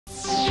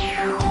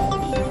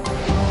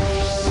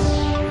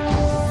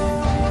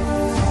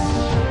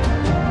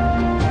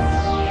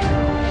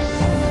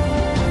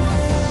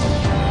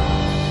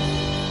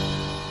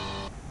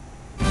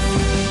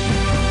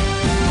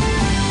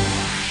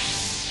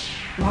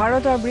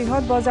ভাৰতৰ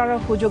বৃহৎ বজাৰৰ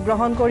সুযোগ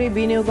গ্ৰহণ কৰি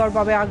বিনিয়োগৰ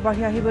বাবে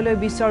আগবাঢ়ি আহিবলৈ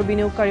বিশ্বৰ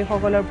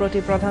বিনিয়োগকাৰীসকলৰ প্ৰতি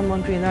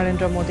প্ৰধানমন্ত্ৰী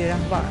নৰেন্দ্ৰ মোদীৰ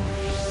আহ্বান।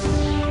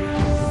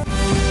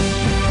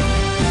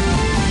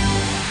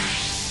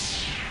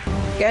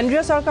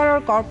 কেন্দ্ৰীয় চৰকাৰৰ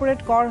কৰ্পোৰেট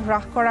কৰ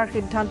হ্ৰাস কৰাৰ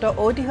সিদ্ধান্ত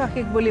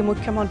ঐতিহাসিক বুলি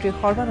মুখ্যমন্ত্ৰী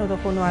সৰ্বানন্দ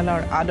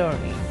সোণোৱালৰ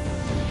আদৰণি।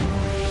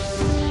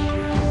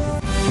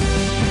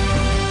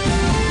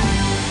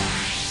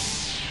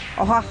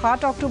 অহা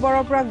 7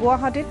 অক্টোবৰৰ পৰা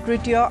গুৱাহাটীত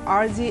তৃতীয়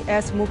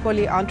RGS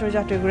মুকলি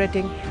আন্তৰ্জাতিক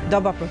ৰেটিং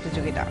দবা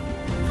প্ৰতিযোগিতা।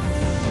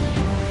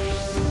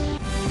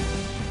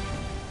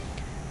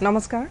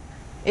 নমস্কাৰ,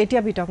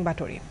 এতিয়া বিতং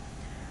বাতৰি।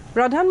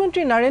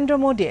 প্ৰধানমন্ত্ৰী নৰেন্দ্ৰ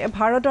মোদীয়ে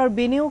ভাৰতৰ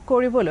বিনিয়োগ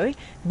কৰিবলৈ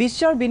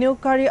বিশ্বৰ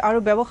বিনিয়োগকাৰী আৰু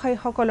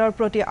ব্যৱসায়ীসকলৰ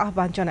প্ৰতি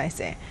আহ্বান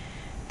জনাইছে।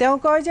 তেওঁ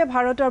কয় যে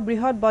ভাৰতৰ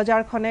বৃহৎ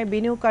বজাৰখনে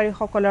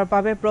বিনিয়োগকাৰীসকলৰ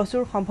বাবে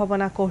প্ৰচুৰ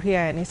সম্ভাৱনা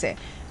কঢ়িয়াই আনিছে।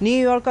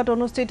 নিউয়ৰ্কত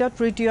অনুষ্ঠিত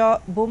তৃতীয়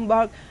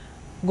ব্লুমবাৰ্গ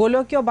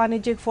গোলকীয়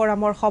বাণিজ্যিক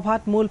ফৰামৰ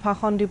সভাত মূল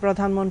ভাষণ দি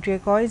প্ৰধানমন্ত্ৰীয়ে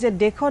কয় যে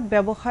দেশত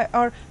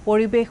ব্যৱসায়ৰ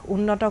পৰিৱেশ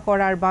উন্নত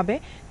কৰাৰ বাবে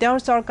তেওঁৰ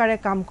চৰকাৰে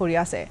কাম কৰি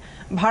আছে।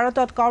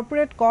 ভাৰতত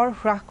কৰ্পোৰেট কৰ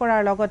হ্ৰাস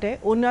কৰাৰ লগতে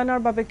উন্নয়নৰ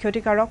বাবে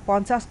ক্ষতিকাৰক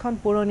 50খন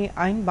পুৰণি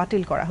আইন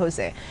বাতিল কৰা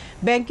হৈছে।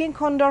 বেংকিং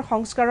খণ্ডৰ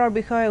সংস্কাৰৰ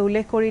বিষয়ে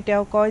উল্লেখ কৰি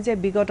তেওঁ কয় যে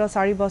বিগত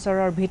 4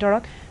 বছৰৰ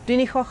ভিতৰত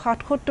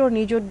 377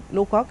 নিযুত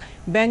লোকক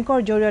বেংকৰ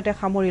জৰিয়তে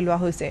সামৰি লোৱা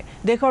হৈছে।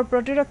 দেশৰ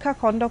প্ৰতিৰক্ষা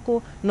খণ্ডকো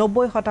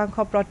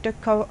 90%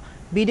 প্ৰত্যক্ষ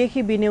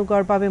বিদেশী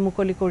বিনিয়োগৰ বাবে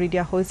মুকলি কৰি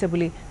দিয়া হৈছে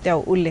বুলি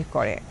তেওঁ উল্লেখ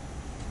কৰে।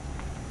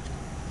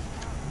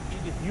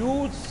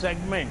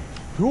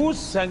 Huge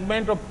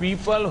segment of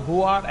people who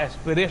are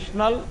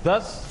aspirational.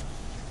 Thus,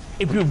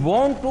 if you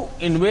want to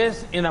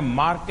invest in a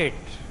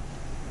market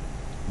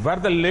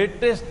where the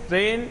latest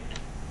trend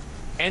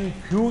and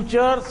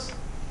futures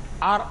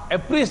are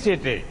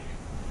appreciated,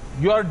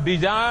 your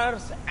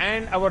desires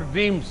and our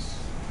dreams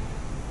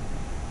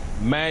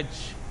match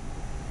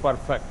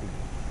perfectly.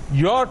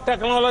 Your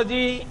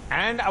technology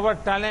and our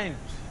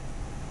talent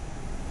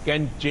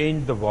can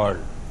change the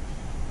world.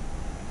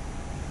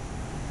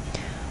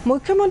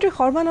 মুখ্যমন্ত্ৰী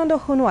সৰ্বানন্দ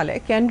সোণোৱালে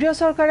কেন্দ্ৰীয়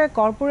চৰকাৰে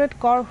corporate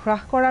কৰ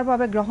হ্ৰাস কৰাৰ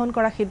বাবে গ্ৰহণ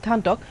কৰা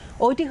সিদ্ধান্তক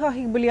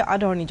ঐতিহাসিক বুলি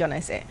আদৰণি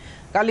জনাইছে।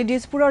 কালি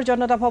দিছপুৰৰ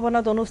জনতা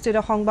ভৱনত অনুষ্ঠিত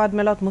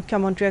সংবাদমেলত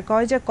মুখ্যমন্ত্ৰীয়ে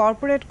কয় যে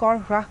কৰ্পোৰেট কৰ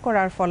হ্ৰাস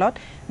কৰাৰ ফলত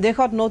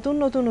দেশত নতুন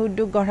নতুন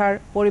উদ্যোগ গঢ়াৰ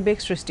পৰিৱেশ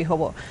সৃষ্টি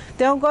হ'ব।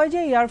 তেওঁ কয়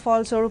যে ইয়াৰ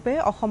ফলস্বৰূপে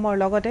অসমৰ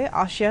লগতে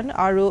আছিয়ান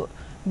আৰু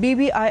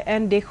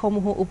BBIN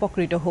দেশসমূহো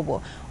উপকৃত হ'ব।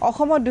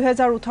 অসমত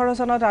 2018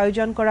 চনত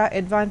আয়োজন কৰা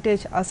এডভান্টেজ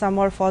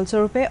আছামৰ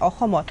ফলস্বৰূপে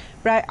অসমত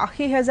প্ৰায়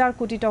 80,000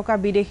 কোটি টকা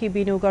বিদেশী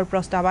বিনিয়োগৰ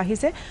প্ৰস্তাৱ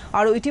আহিছে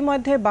আৰু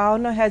ইতিমধ্যে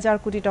 52,000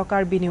 কোটি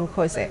টকাৰ বিনিয়োগ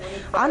হৈছে।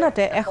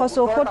 আনহাতে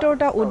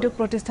 174টা উদ্যোগ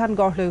প্ৰতিষ্ঠান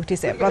গঢ় লৈ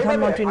উঠিছে।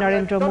 প্ৰধানমন্ত্ৰী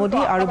নৰেন্দ্ৰ মোদী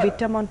আৰু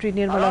বিত্তমন্ত্ৰী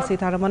নিৰ্মলা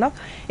সীতাৰমণক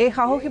এই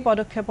সাহসী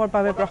পদক্ষেপৰ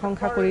বাবে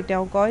প্ৰশংসা কৰি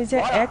তেওঁ কয় যে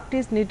এক্ট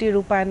ইষ্ট নীতি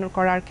ৰূপায়ণ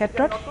কৰাৰ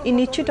ক্ষেত্ৰত ই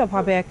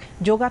নিশ্চিতভাৱে এক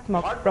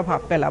যোগাত্মক প্ৰভাৱ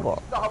পেলাব।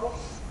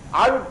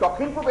 আৰু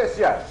দক্ষিণ পূব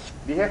এছিয়াৰ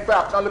বিশেষকৈ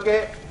আপোনালোকে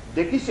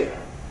দেখিছে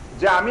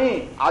যে আমি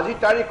আজি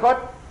তাৰিখত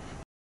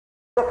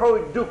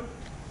উদ্যোগ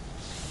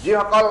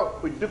যিসকল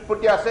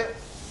উদ্যোগপতি আছে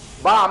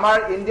বা আমাৰ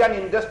ইণ্ডিয়ান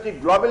ইণ্ডাষ্ট্ৰি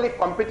গ্ল'বেলি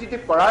কম্পিটিটিভ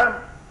কৰাৰ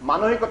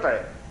মানসিকতাৰে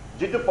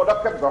যিটো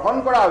পদক্ষেপ গ্ৰহণ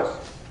কৰা হৈছে,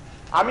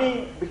 আমি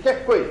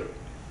বিশেষকৈ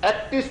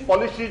এক্ট ইষ্ট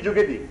পলিচিৰ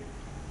যোগেদি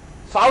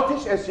সাউথ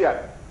ইষ্ট এছিয়াৰ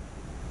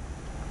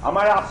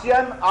আমাৰ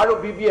আছিয়ান আৰু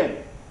BBN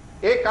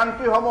এই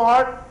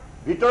কাণ্ট্ৰিসমূহৰ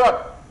ভিতৰত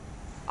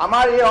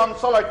আমাৰ এই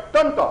অঞ্চল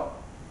অত্যন্ত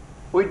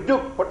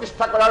উদ্যোগ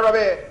প্ৰতিষ্ঠা কৰাৰ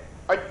বাবে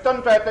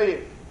অত্যন্ত এটা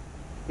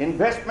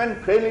ইনভেষ্টমেণ্ট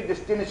ফ্ৰেণ্ডলি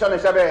ডেষ্টিনেশ্যন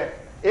হিচাপে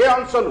এই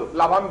অঞ্চলো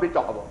লাভান্বিত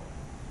হ'ব।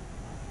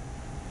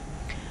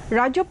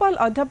 ৰাজ্যপাল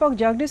অধ্যাপক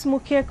জগদীশ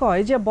মুখীয়ে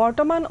কয় যে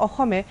বৰ্তমান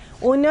অসমে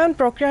উন্নয়ন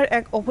প্ৰক্ৰিয়াৰ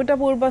এক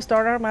অভূতপূৰ্ব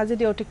স্তৰৰ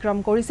মাজেদি অতিক্ৰম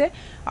কৰিছে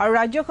আৰু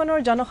ৰাজ্যখনৰ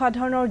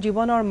জনসাধাৰণৰ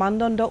জীৱনৰ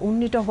মানদণ্ড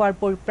উন্নীত হোৱাৰ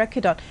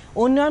পৰিপ্ৰেক্ষিতত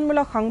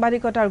উন্নয়নমূলক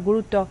সাংবাদিকতাৰ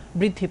গুৰুত্ব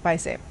বৃদ্ধি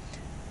পাইছে।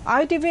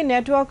 ITV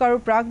নেটৱৰ্ক আৰু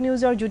প্ৰাগ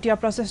নিউজৰ যুটীয়া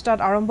প্ৰচেষ্টাত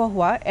আৰম্ভ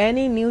হোৱা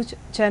এনি নিউজ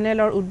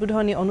চেনেলৰ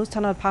উদ্বোধনী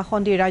অনুষ্ঠানত ভাষণ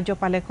দি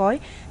ৰাজ্যপালে কয়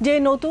যে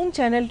নতুন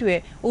চেনেলটোৱে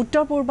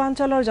উত্তৰ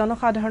পূৰ্বাঞ্চলৰ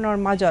জনসাধাৰণৰ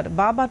মাজত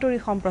বাতৰি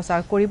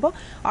সম্প্ৰচাৰ কৰিব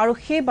আৰু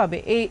সেইবাবে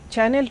এই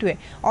চেনেলটোৱে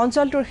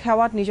অঞ্চলটোৰ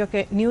সেৱাত নিজকে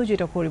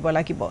নিয়োজিত কৰিব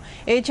লাগিব।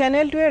 এই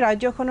চেনেলটোৱে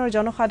ৰাজ্যখনৰ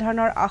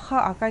জনসাধাৰণৰ আশা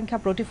আকাংক্ষা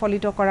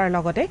প্ৰতিফলিত কৰাৰ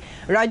লগতে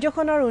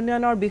ৰাজ্যখনৰ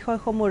উন্নয়নৰ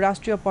বিষয়সমূহ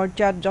ৰাষ্ট্ৰীয়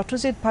পৰ্যায়ত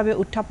যথোচিতভাৱে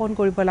উত্থাপন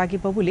কৰিব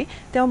লাগিব বুলি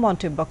তেওঁ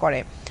মন্তব্য কৰে।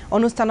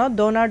 অনুষ্ঠানত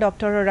ডনাৰ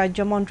দপ্তৰৰ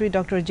ৰাজ্যমন্ত্ৰী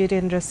ডক্টৰ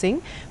জিতেন্দ্ৰ সিং,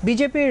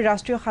 বিজেপিৰ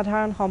ৰাষ্ট্ৰীয়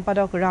সাধাৰণ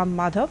সম্পাদক ৰাম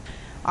মাধৱ,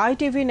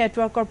 ITV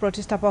নেটৱৰ্কৰ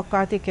প্ৰতিষ্ঠাপক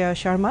কাৰ্তিকেয়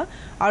শৰ্মা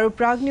আৰু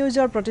প্ৰাগ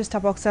নিউজৰ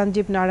প্ৰতিষ্ঠাপক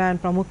সঞ্জীৱ নাৰায়ণ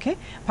প্ৰমুখ্যে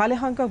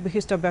ভালেসংখ্যক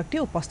বিশিষ্ট ব্যক্তি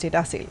উপস্থিত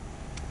আছিল।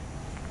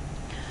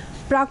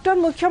 প্ৰাক্তন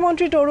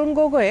মুখ্যমন্ত্ৰী তৰুণ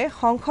গগৈয়ে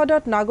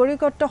সংসদত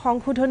নাগৰিকত্ব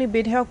সংশোধনী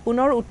বিধেয়ক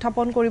পুনৰ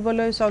উত্থাপন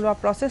কৰিবলৈ চলোৱা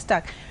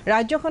প্ৰচেষ্টাক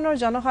ৰাজ্যখনৰ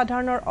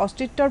জনসাধাৰণৰ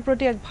অস্তিত্বৰ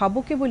প্ৰতি এক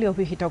ভাবুকি বুলি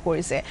অভিহিত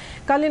কৰিছে।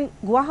 কালি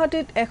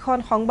গুৱাহাটীত এখন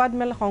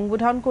সংবাদমেল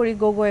সম্বোধন কৰি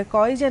গগৈয়ে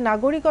কয় যে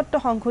নাগৰিকত্ব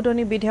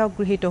সংশোধনী বিধেয়ক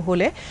গৃহীত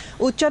হ'লে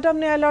উচ্চতম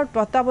ন্যায়ালয়ৰ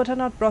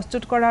তত্বাৱধানত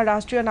প্ৰস্তুত কৰা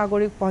ৰাষ্ট্ৰীয়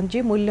নাগৰিক পঞ্জী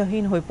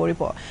মূল্যহীন হৈ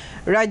পৰিব।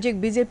 ৰাজ্যিক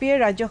বিজেপিয়ে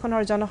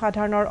ৰাজ্যখনৰ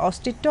জনসাধাৰণৰ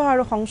অস্তিত্ব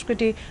আৰু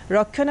সংস্কৃতি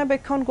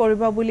ৰক্ষণাবেক্ষণ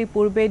কৰিব বুলি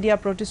পূৰ্বে দিয়া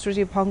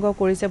প্ৰতিশ্ৰুতি ভংগ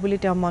কৰিছে বুলি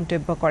তেওঁ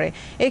মন্তব্য কৰে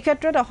এই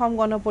ক্ষেত্ৰত অসম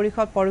গণ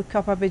পৰিষদ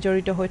পৰোক্ষভাৱে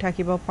জড়িত হৈ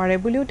থাকিব পাৰে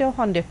বুলিও তেওঁ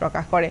সন্দেহ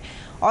প্ৰকাশ কৰে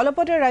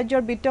অলপতে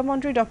ৰাজ্যৰ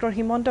বিত্তমন্ত্ৰী ডক্টৰ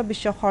হিমন্ত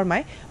বিশ্ব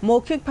শৰ্মাই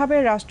মৌখিকভাৱে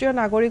ৰাষ্ট্ৰীয়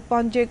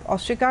নাগৰিকপঞ্জীক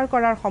অস্বীকাৰ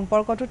কৰাৰ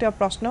সম্পৰ্কতো তেওঁ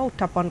প্ৰশ্ন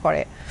উত্থাপন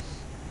কৰে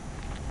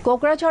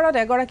কোকৰাঝাৰত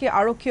এগৰাকী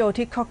আৰক্ষী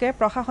অধীক্ষকে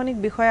প্ৰশাসনিক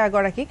বিষয়া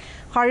এগৰাকীক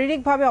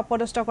শাৰীৰিকভাৱে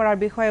অপদস্থ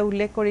কৰাৰ বিষয়ে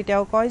উল্লেখ কৰি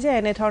তেওঁ কয় যে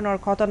এনে ধৰণৰ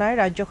ঘটনাই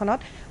ৰাজ্যখনত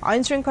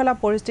আইন শৃংখলা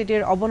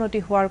পৰিস্থিতিৰ অৱনতি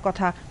হোৱাৰ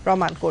কথা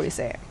প্ৰমাণ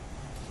কৰিছে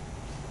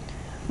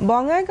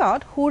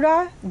বঙাইগাঁৱত হুৰা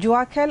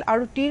জুৱা খেল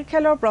আৰু তীৰ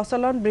খেলৰ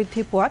প্ৰচলন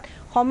বৃদ্ধি পোৱাত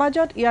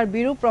সমাজত ইয়াৰ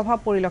বিৰূপ প্ৰভাৱ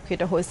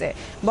পৰিলক্ষিত হৈছে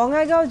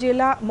বঙাইগাঁও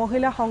জিলা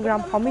মহিলা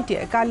সংগ্ৰাম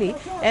সমিতিয়ে কালি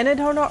এনে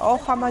ধৰণৰ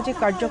অসামাজিক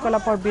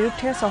কাৰ্যকলাপৰ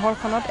বিৰুদ্ধে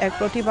চহৰখনত এক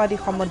প্ৰতিবাদী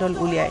সমদল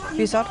উলিয়ায়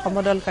পিছত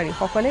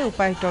সমদলকাৰীসকলে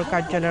উপায়ুক্তৰ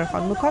কাৰ্যালয়ৰ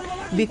সন্মুখত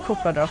বিক্ষোভ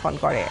প্ৰদৰ্শন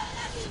কৰে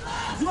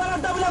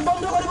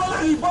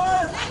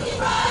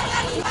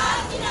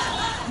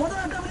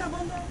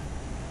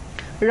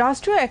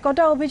ৰাষ্ট্ৰীয়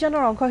একতা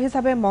অভিযানৰ অংশ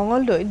হিচাপে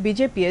মঙলদৈত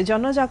বিজেপিয়ে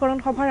জনজাগৰণ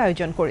সভাৰ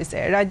আয়োজন কৰিছে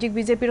ৰাজ্যিক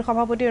বিজেপিৰ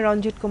সভাপতি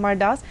ৰঞ্জিত কুমাৰ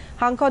দাস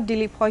সাংসদ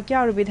দিলীপ শইকীয়া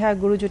আৰু বিধায়ক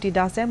গুৰুজ্যোতি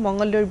দাসে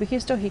মঙলদৈৰ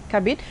বিশিষ্ট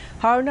শিক্ষাবিদ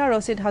হাৰুনা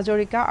ৰছিদ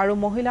হাজৰিকা আৰু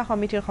মহিলা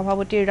সমিতিৰ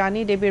সভাপতি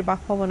ৰাণী দেৱীৰ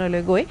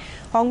বাসভৱনলৈ গৈ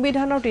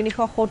সংবিধানৰ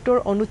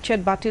 ৩৭০ অনুচ্ছেদ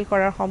বাতিল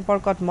কৰাৰ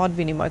সম্পৰ্কত মত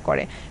বিনিময়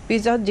কৰে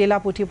পিছত জিলা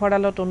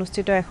পুথিভঁৰালত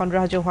অনুষ্ঠিত এখন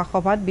ৰাজহুৱা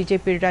সভাত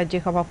বিজেপিৰ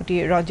ৰাজ্যিক সভাপতি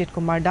ৰঞ্জিত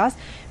কুমাৰ দাস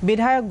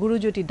বিধায়ক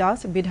গুৰুজ্যোতি দাস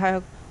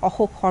বিধায়ক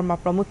অশোক শৰ্মা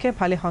প্ৰমুখে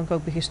ভালে সংখ্যক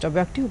বিশিষ্ট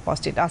ব্যক্তি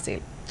উপস্থিত আছিল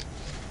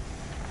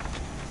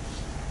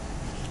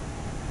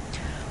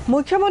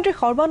মুখ্যমন্ত্ৰী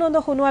সৰ্বানন্দ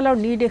সোণোৱালৰ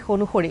নিৰ্দেশ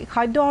অনুসৰি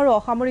খাদ্য আৰু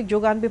অসামৰিক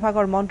যোগান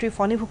বিভাগৰ মন্ত্ৰী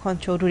ফণীভূষণ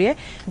চৌধুৰীয়ে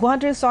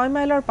গুৱাহাটীৰ 6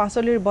 মাইলৰ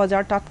পাচলিৰ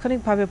বজাৰ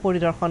তাৎক্ষণিকভাৱে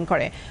পৰিদৰ্শন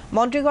কৰে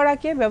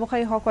মন্ত্ৰীগৰাকীয়ে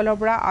ব্যৱসায়ীসকলৰ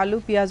পৰা আলু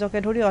পিয়াজকে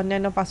ধৰি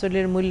অন্যান্য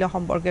পাচলিৰ মূল্য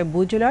সম্পৰ্কে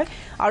বুজ লয়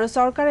আৰু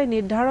চৰকাৰে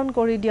নিৰ্ধাৰণ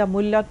কৰি দিয়া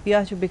মূল্যত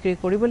পিয়াজ বিক্ৰী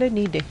কৰিবলৈ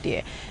নিৰ্দেশ দিয়ে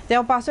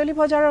তেওঁ পাচলি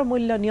বজাৰৰ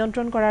মূল্য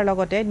নিয়ন্ত্ৰণ কৰাৰ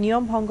লগতে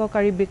নিয়ম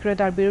ভংগকাৰী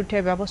বিক্ৰেতাৰ বিৰুদ্ধে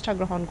ব্যৱস্থা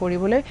গ্ৰহণ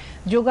কৰিবলৈ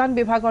যোগান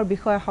বিভাগৰ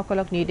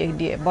বিষয়াসকলক নিৰ্দেশ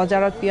দিয়ে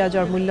বজাৰত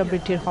পিয়াজৰ মূল্য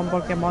বৃদ্ধিৰ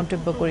সম্পৰ্কে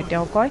মন্তব্য কৰি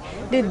তেওঁ কয়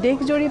যে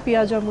দেশজুৰি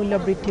পিয়াজৰ মূল্য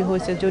বৃদ্ধি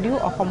হৈছে যদিও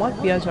অসমত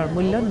পিয়াজৰ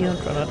মূল্য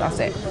নিয়ন্ত্ৰণত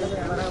আছে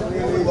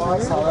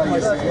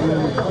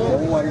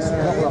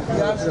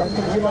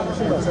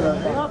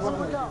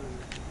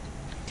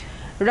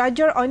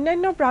ৰাজ্যৰ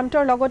অন্যান্য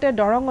প্ৰান্তৰ লগতে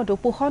দৰঙতো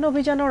পোষণ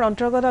অভিযানৰ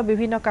অন্তৰ্গত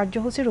বিভিন্ন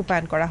কাৰ্যসূচী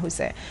ৰূপায়ণ কৰা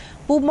হৈছে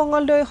পূব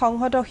মঙলদৈ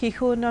সংহত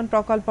শিশু উন্নয়ন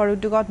প্ৰকল্পৰ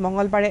উদ্যোগত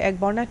মঙলবাৰে এক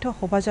বৰ্ণাঢ্য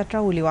শোভাযাত্ৰা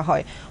উলিওৱা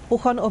হয়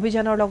পোষণ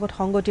অভিযানৰ লগত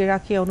সংগতি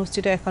ৰাখি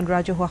অনুষ্ঠিত এখন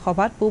ৰাজহুৱা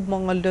সভাত পূব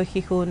মঙলদৈ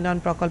শিশু উন্নয়ন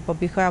প্ৰকল্প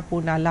বিষয়া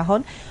পূৰ্ণা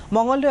লাহন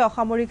মঙলদৈ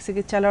অসামৰিক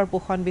চিকিৎসালয়ৰ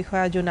পোষণ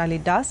বিষয়া জোনালী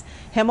দাস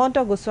হেমন্ত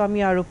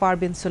গোস্বামী আৰু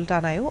পাৰবিন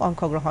চুলতানায়ো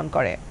অংশগ্ৰহণ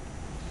কৰে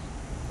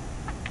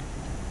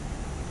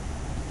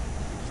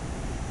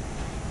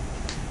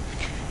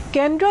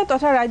কেন্দ্ৰ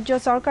তথা ৰাজ্য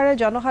চৰকাৰে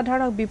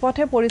জনসাধাৰণক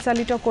বিপথে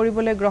পৰিচালিত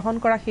কৰিবলৈ গ্ৰহণ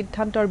কৰা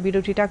সিদ্ধান্তৰ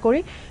বিৰোধিতা কৰি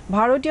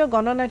ভাৰতীয়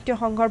গণনাট্য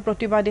সংঘৰ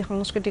প্ৰতিবাদী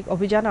সাংস্কৃতিক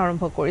অভিযান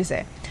আৰম্ভ কৰিছে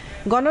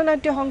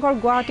গণনাট্য সংঘৰ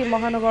গুৱাহাটী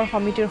মহানগৰ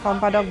সমিতিৰ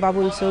সম্পাদক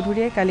বাবুল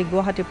চৌধুৰীয়ে কালি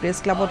গুৱাহাটী প্ৰেছ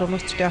ক্লাবত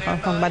অনুষ্ঠিত এখন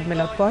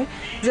সংবাদমেলত কয়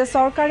যে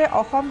চৰকাৰে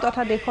অসম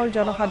তথা দেশৰ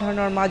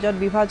জনসাধাৰণৰ মাজত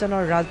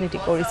বিভাজনৰ ৰাজনীতি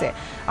কৰিছে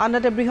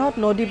আনহাতে বৃহৎ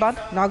নদী বান্ধ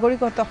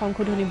নাগৰিকত্ব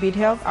সংশোধনী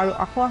বিধেয়ক আৰু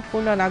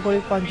আশাপূৰ্ণ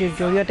নাগৰিকপঞ্জীৰ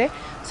জৰিয়তে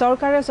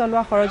চৰকাৰে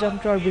চলোৱা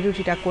ষড়যন্ত্ৰৰ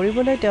বিৰোধিতা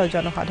কৰিবলৈ তেওঁ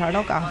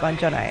জনসাধাৰণক আহ্বান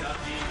জনায়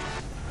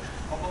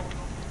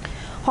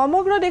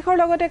সমগ্ৰ দেশৰ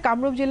লগতে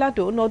কামৰূপ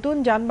জিলাতো নতুন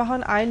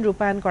যান-বাহন আইন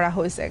ৰূপায়ণ কৰা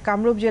হৈছে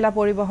কামৰূপ জিলা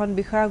পৰিবহণ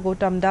বিষয়া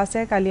গৌতম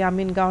দাসে কালি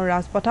আমিনগাঁৱৰ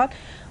ৰাজপথত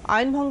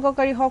আইন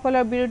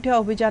ভংগকাৰীসকলৰ বিৰুদ্ধে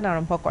অভিযান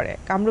আৰম্ভ কৰে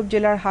কামৰূপ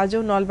জিলাৰ হাজো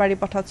নলবাৰী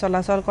পথত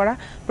চলাচল কৰা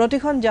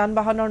প্ৰতিখন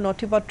যান-বাহনৰ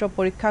নথিপত্ৰ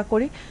পৰীক্ষা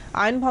কৰি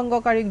আইন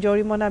ভংগকাৰীক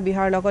জৰিমনা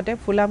বিহাৰ লগতে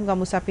ফুলাম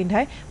গামোচা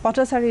পিন্ধাই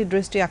পথচাৰীৰ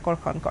দৃষ্টি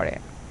আকৰ্ষণ কৰে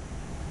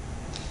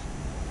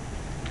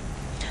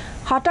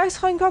 ২৭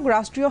 সংখ্যক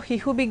ৰাষ্ট্ৰীয়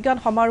শিশু বিজ্ঞান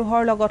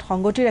সমাৰোহৰ লগত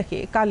সংগতি ৰাখি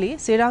কালি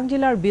চিৰাং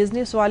জিলাৰ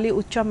বিজনেছ ৱালী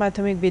উচ্চ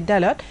মাধ্যমিক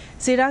বিদ্যালয়ত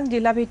চিৰাং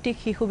জিলাভিত্তিক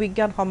শিশু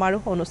বিজ্ঞান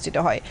সমাৰোহ অনুষ্ঠিত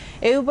হয়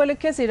এই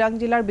উপলক্ষে চিৰাং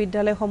জিলাৰ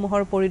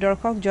বিদ্যালয়সমূহৰ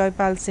পৰিদৰ্শক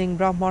জয়পাল সিং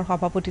ব্ৰহ্মৰ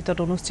সভাপতিত্বত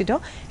অনুষ্ঠিত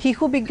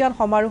শিশু বিজ্ঞান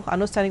সমাৰোহ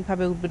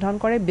আনুষ্ঠানিকভাৱে উদ্বোধন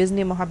কৰে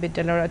বিজনী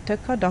মহাবিদ্যালয়ৰ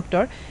অধ্যক্ষ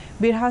ডক্টৰ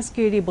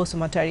বিৰহাজকিৰি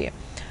বসুমতাৰীয়ে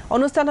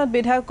অনুষ্ঠানত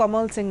বিধায়ক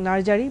কমল সিং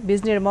নাৰ্জাৰী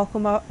বিজনীৰ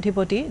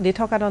মহকুমাধিপতি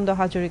দিঠকানন্দ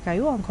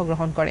হাজৰিকায়ো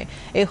অংশগ্ৰহণ কৰে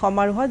এই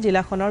সমাৰোহত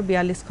জিলাখনৰ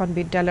 ৪২খন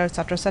বিদ্যালয়ৰ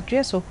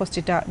ছাত্ৰ-ছাত্ৰীয়ে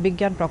 ৬৪টা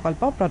বিজ্ঞান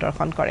প্ৰকল্প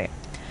প্ৰদৰ্শন কৰে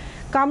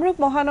কামৰূপ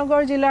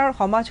মহানগৰ জিলাৰ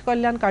সমাজ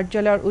কল্যাণ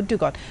কাৰ্যালয়ৰ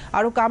উদ্যোগত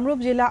আৰু কামৰূপ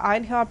জিলা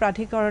আইন সেৱা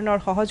প্ৰাধিকৰণৰ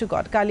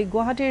সহযোগত কালি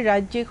গুৱাহাটীৰ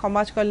ৰাজ্যিক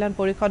সমাজ কল্যাণ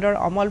পৰিষদৰ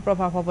অমল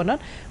প্ৰভা ভৱনত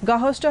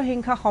গাহস্থ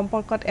হিংসা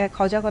সম্পৰ্কত এক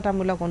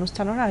সজাগতামূলক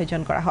অনুষ্ঠানৰ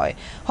আয়োজন কৰা হয়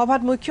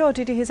সভাত মুখ্য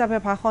অতিথি হিচাপে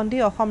ভাষণ দি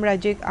অসম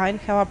ৰাজ্যিক আইন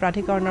সেৱা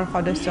প্ৰাধিকৰণৰ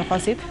সদস্য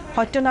সচিব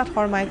সত্যনাথ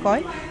শৰ্মাই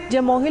কয় যে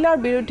মহিলাৰ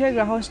বিৰুদ্ধে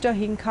গাহস্থ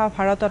হিংসা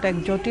ভাৰতত এক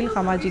জটিল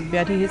সামাজিক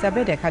ব্যাধি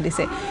হিচাপে দেখা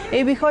দিছে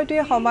এই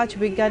বিষয়টোৱে সমাজ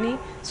বিজ্ঞানী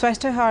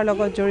স্বাস্থ্য সেৱাৰ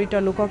লগত জড়িত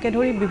লোককে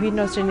ধৰি বিভিন্ন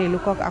শ্ৰেণীৰ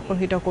লোকক আকৰ্ষিত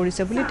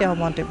কৰিছে বুলি তেওঁ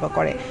মন্তব্য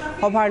কৰে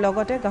সভাৰ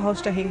লগতে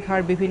গাহস্থ হিংসাৰ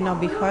বিভিন্ন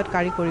বিষয়ত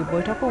কাৰিকৰী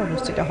বৈঠকো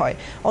অনুষ্ঠিত হয়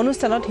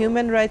অনুষ্ঠানত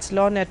হিউমেন ৰাইটছ ল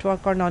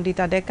নেটৱৰ্কৰ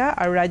নন্দিতা ডেকা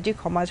আৰু ৰাজ্যিক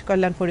সমাজ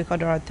কল্যাণ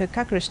পৰিষদৰ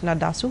অধ্যক্ষা কৃষ্ণা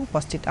দাসো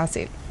উপস্থিত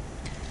আছিল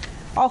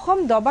অসম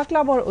দবা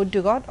ক্লাবৰ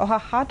উদ্যোগত অহা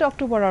 7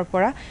 অক্টোবৰৰ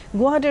পৰা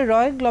গুৱাহাটীৰ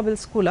ৰয়েল গ্লোবেল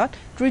স্কুলত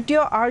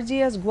তৃতীয়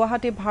RGS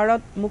গুৱাহাটী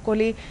ভাৰত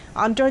মুকলি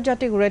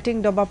আন্তৰ্জাতিক ৰেটিং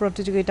দবা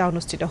প্ৰতিযোগিতা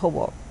অনুষ্ঠিত হ'ব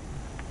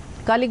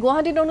কালি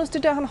গুৱাহাটীত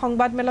অনুষ্ঠিত এখন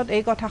সংবাদমেলত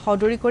এই কথা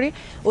সদৰি কৰি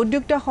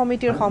উদ্যোক্তা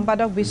সমিতিৰ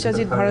সম্পাদক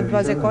বিশ্বজিৎ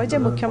ভাৰদ্বাজে কয় যে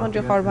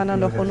মুখ্যমন্ত্ৰী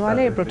সৰ্বানন্দ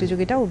সোণোৱালে এই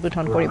প্ৰতিযোগিতা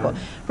উদ্বোধন কৰিব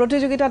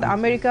প্ৰতিযোগিতাত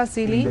America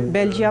chilli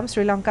Belgium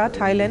Sri Lanka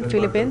Thailand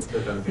Philippines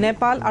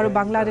Nepal আৰু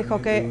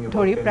বাংলাদেশকে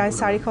ধৰি প্ৰায়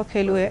 400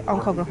 খেলুৱৈয়ে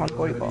অংশগ্ৰহণ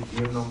কৰিব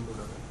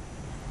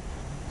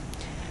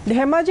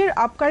ধেমাজিৰ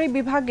আবকাৰী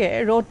বিভাগে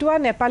ৰতুৱা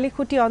নেপালী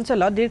খুটি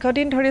অঞ্চলত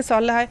দীৰ্ঘদিন ধৰি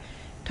চলাই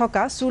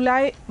থকা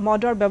চুলাই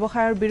মদৰ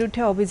ব্যৱসায়ৰ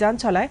বিৰুদ্ধে অভিযান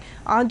চলাই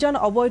 8জন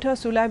অবৈধ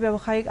চুলাই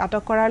ব্যৱসায়ীক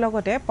আটক কৰাৰ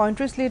লগতে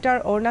 35 লিটাৰ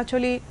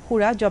অৰুণাচলী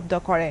সুৰা জব্দ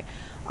কৰে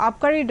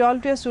আবকাৰী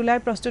দলটোৱে চুলাই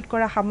প্ৰস্তুত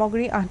কৰা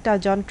সামগ্ৰী 8টা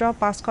যন্ত্ৰ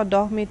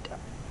 510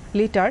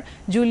 লিটাৰ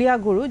জুলিয়া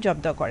গুৰু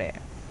জব্দ কৰে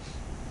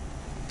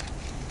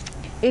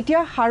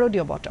এতিয়া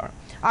শাৰদীয় বতৰ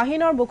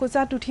আহিনৰ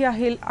বুকুচাত উঠি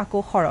আহিল আকৌ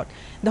শৰৎ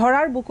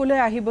ধৰাৰ বুকুলৈ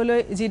আহিবলৈ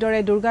যিদৰে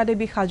দুৰ্গা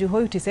দেৱী সাজু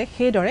হৈ উঠিছে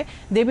সেইদৰে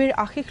দেৱীৰ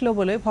আশীষ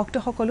লবলৈ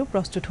ভক্তসকলো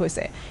প্ৰস্তুত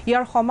হৈছে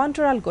ইয়াৰ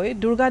সমান্তৰালকৈ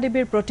দুৰ্গা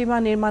দেৱীৰ প্ৰতিমা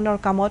নিৰ্মাণৰ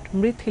কামত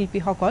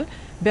মৃৎশিল্পীসকল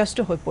ব্যস্ত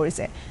হৈ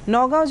পৰিছে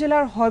নগাঁও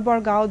জিলাৰ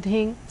হৈবৰগাঁও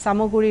ধিং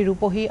সামগুৰি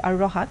ৰূপহী আৰু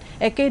ৰহাত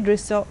একেই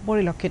দৃশ্য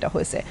পৰিলক্ষিত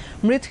হৈছে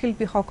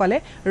মৃৎশিল্পীসকলে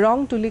ৰং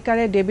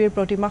তুলিকাৰে দেৱীৰ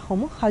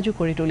প্ৰতিমাসমূহ সাজু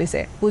কৰি তুলিছে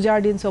পূজাৰ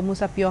দিন চমু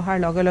চাপি অহাৰ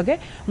লগে লগে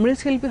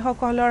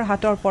মৃৎশিল্পীসকলৰ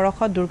হাতৰ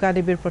পৰশত দুৰ্গা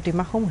দেৱীৰ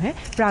প্ৰতিমাসমূহে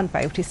প্ৰাণ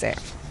পাই উঠিছে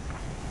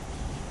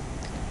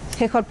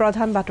শেষত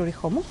প্ৰধান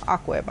বাতৰিসমূহ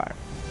আকৌ এবাৰ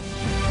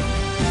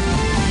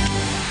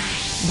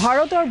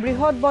ভাৰতৰ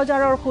বৃহৎ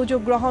বজাৰৰ সুযোগ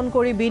গ্ৰহণ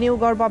কৰি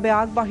বিনিয়োগৰ বাবে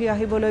আগবাঢ়ি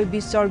আহিবলৈ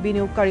বিশ্বৰ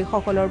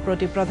বিনিয়োগকাৰীসকলৰ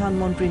প্ৰতি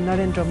প্ৰধানমন্ত্ৰী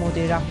নৰেন্দ্ৰ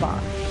মোদীৰ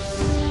আহ্বান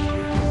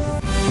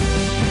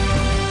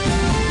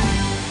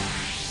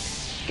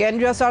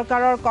কেন্দ্ৰীয়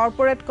চৰকাৰৰ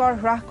কৰ্পোৰেট কৰ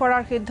হ্ৰাস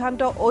কৰাৰ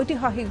সিদ্ধান্ত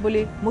ঐতিহাসিক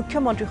বুলি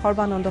মুখ্যমন্ত্ৰী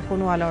সৰ্বানন্দ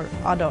সোণোৱালৰ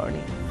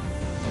আদৰণি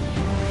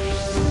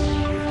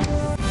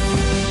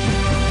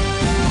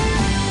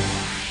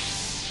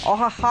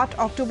অহা 7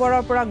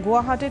 অক্টোবৰৰ পৰা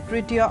গুৱাহাটীত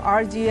তৃতীয়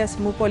RGS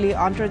মুকলি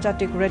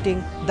আন্তৰ্জাতিক ৰেটিং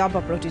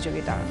দাবা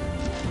প্ৰতিযোগিতা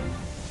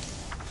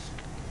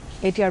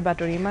এতিয়াৰ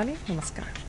বাতৰি ইমানেই নমস্কাৰ